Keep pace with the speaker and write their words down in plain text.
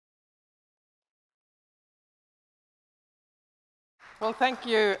Well, thank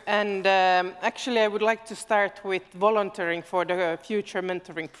you. And actually, I would like to start with volunteering for the future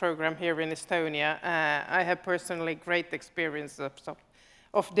mentoring program here in Estonia. I have personally great experience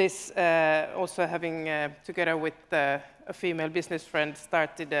of this, also having, together with a female business friend,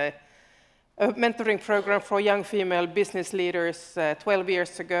 started a mentoring program for young female business leaders 12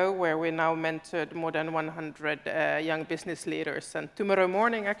 years ago, where we now mentored more than 100 young business leaders. And tomorrow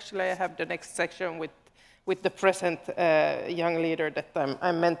morning, actually, I have the next section with the present young leader that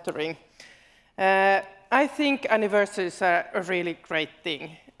I'm mentoring. I think anniversaries are a really great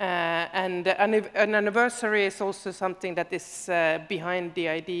thing. And an anniversary is also something that is behind the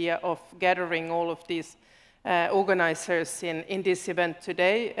idea of gathering all of these organizers in this event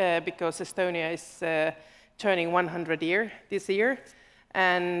today, because Estonia is turning 100 years this year.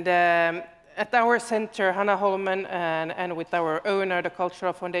 And at our center, Hanna Holmen, and with our owner, the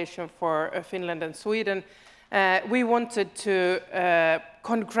Cultural Foundation for Finland and Sweden, we wanted to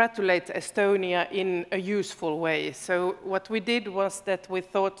congratulate Estonia in a useful way. So what we did was that we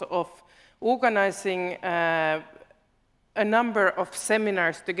thought of organizing a number of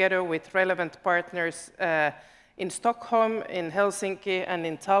seminars together with relevant partners in Stockholm, in Helsinki, and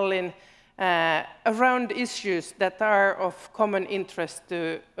in Tallinn around issues that are of common interest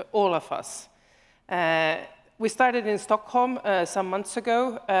to all of us. We started in Stockholm some months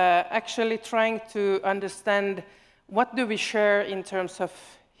ago, actually trying to understand what do we share in terms of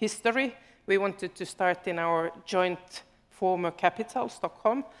history. We wanted to start in our joint former capital,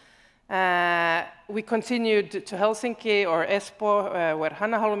 Stockholm. We continued to Helsinki or Espoo, where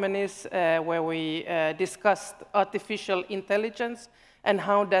Hanna Holmen is, where we discussed artificial intelligence and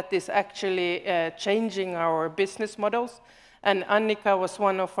how that is actually changing our business models. And Annika was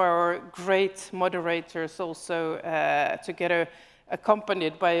one of our great moderators also, together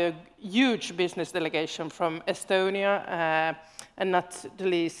accompanied by a huge business delegation from Estonia, and not the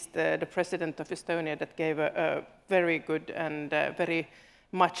least the president of Estonia that gave a very good and very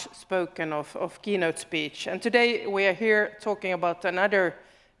much spoken of keynote speech. And today we are here talking about another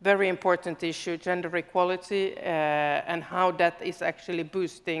very important issue, gender equality, and how that is actually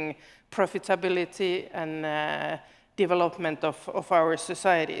boosting profitability and development of our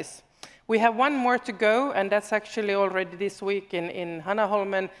societies. We have one more to go, and that's actually already this week in Hanna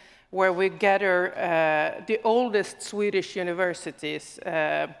Holmen, where we gather the oldest Swedish universities,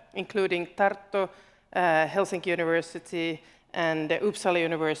 including Tartu, Helsinki University, and Uppsala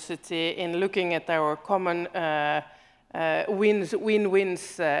University, in looking at our common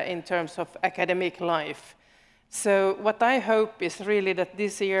win-wins in terms of academic life. So what I hope is really that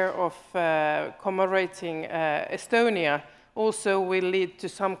this year of commemorating Estonia also will lead to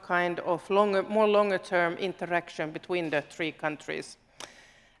some kind of more longer-term interaction between the three countries.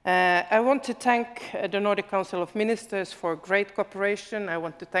 I want to thank the Nordic Council of Ministers for great cooperation. I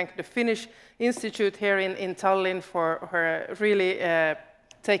want to thank the Finnish Institute here in Tallinn for her really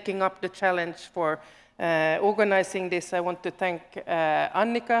taking up the challenge for organizing this. I want to thank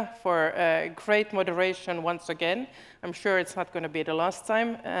Annika for great moderation once again. I'm sure it's not going to be the last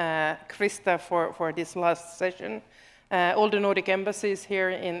time. Krista for this last session. All the Nordic embassies here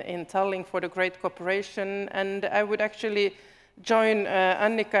in Tallinn for the great cooperation. And I would actually join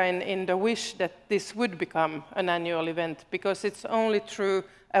Annika in the wish that this would become an annual event, because it's only through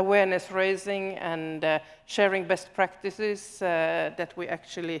awareness raising and sharing best practices that we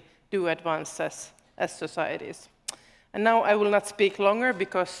actually do advance as societies. And now I will not speak longer,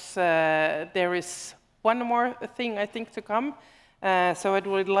 because there is one more thing I think to come. So I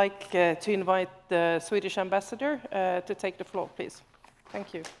would like to invite the Swedish ambassador to take the floor, please.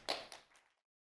 Thank you.